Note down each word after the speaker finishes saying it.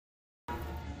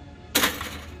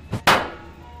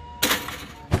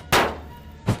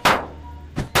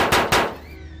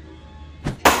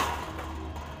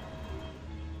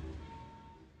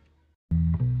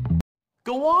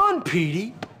Go on,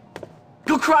 Petey.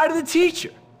 Go cry to the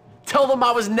teacher. Tell them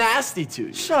I was nasty to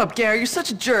you. Shut up, Gary. You're such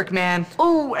a jerk, man.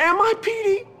 Oh, am I,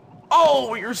 Petey?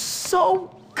 Oh, you're so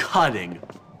cutting.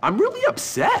 I'm really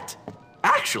upset.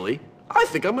 Actually, I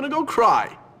think I'm gonna go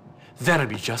cry. Then I'd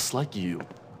be just like you.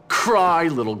 Cry,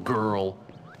 little girl.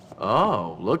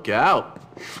 Oh, look out.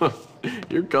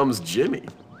 Here comes Jimmy.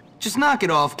 Just knock it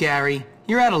off, Gary.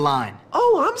 You're out of line.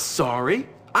 Oh, I'm sorry.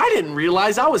 I didn't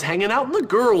realize I was hanging out in the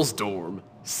girls' dorm.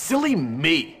 Silly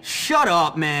me. Shut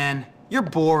up, man. You're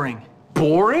boring.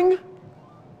 Boring?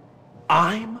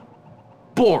 I'm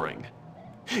boring.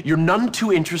 You're none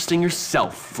too interesting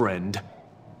yourself, friend.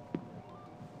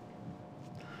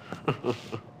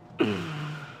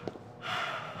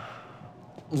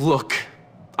 Look,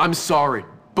 I'm sorry,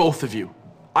 both of you.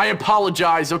 I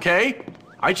apologize, okay?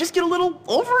 I just get a little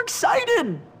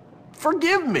overexcited.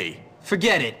 Forgive me.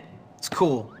 Forget it. It's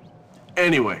cool.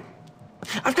 Anyway,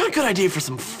 I've got a good idea for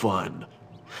some fun.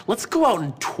 Let's go out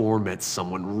and torment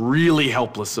someone really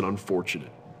helpless and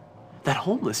unfortunate. That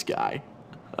homeless guy.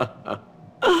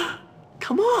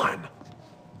 Come on.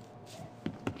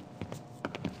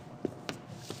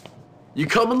 You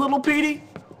coming, little Petey?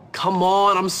 Come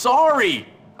on, I'm sorry.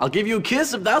 I'll give you a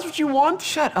kiss if that's what you want.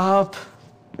 Shut up.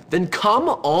 Then come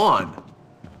on.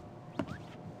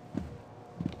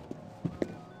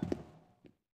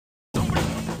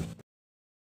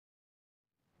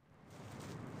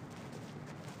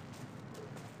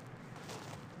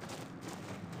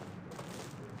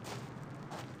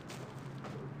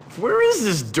 Where is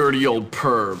this dirty old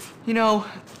perv? You know,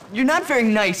 you're not very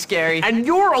nice, Gary. And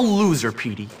you're a loser,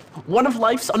 Petey. One of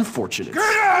life's unfortunates. Get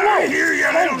out of here,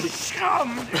 you little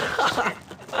scum!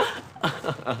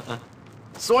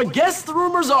 So I guess the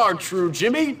rumors are true,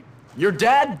 Jimmy. Your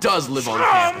dad does live on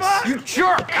campus. You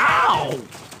jerk! Ow!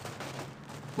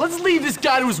 Let's leave this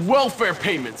guy to his welfare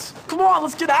payments. Come on,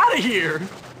 let's get out of here.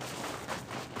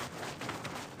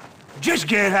 Just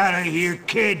get out of here,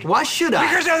 kid. Why should I?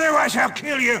 Because otherwise I'll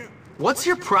kill you. What's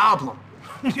your problem?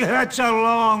 That's a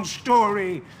long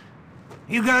story.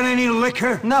 You got any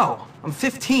liquor? No, I'm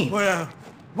 15. Well,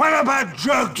 what about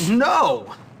drugs?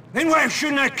 No! Then why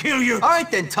shouldn't I kill you? All right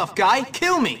then, tough guy,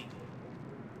 kill me.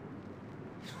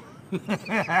 You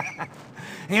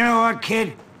know what,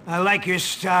 kid? I like your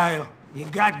style. You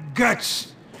got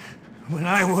guts. When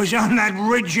I was on that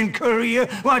ridge in Korea,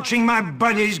 watching my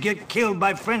buddies get killed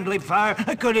by friendly fire,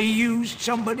 I could have used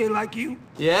somebody like you.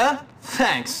 Yeah?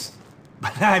 Thanks.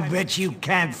 But I bet you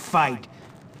can't fight.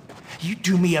 You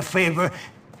do me a favor,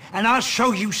 and I'll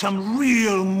show you some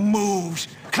real moves.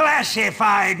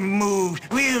 Classified moves.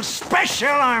 Real special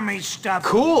army stuff.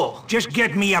 Cool. Just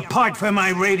get me a part for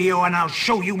my radio, and I'll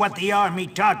show you what the army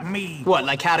taught me. What,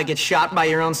 like how to get shot by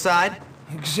your own side?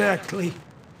 Exactly.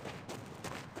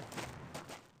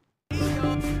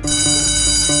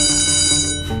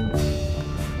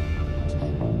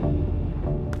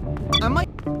 I might...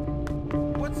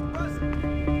 What's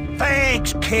buzzing?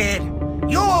 Thanks, kid.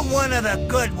 You're one of the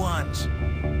good ones.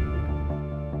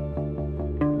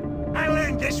 I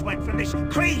learned this one from this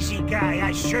crazy guy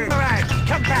I served. All right,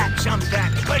 come back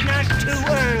sometime, but not too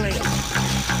early.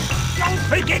 Don't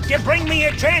forget to bring me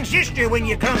a transistor when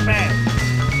you come back.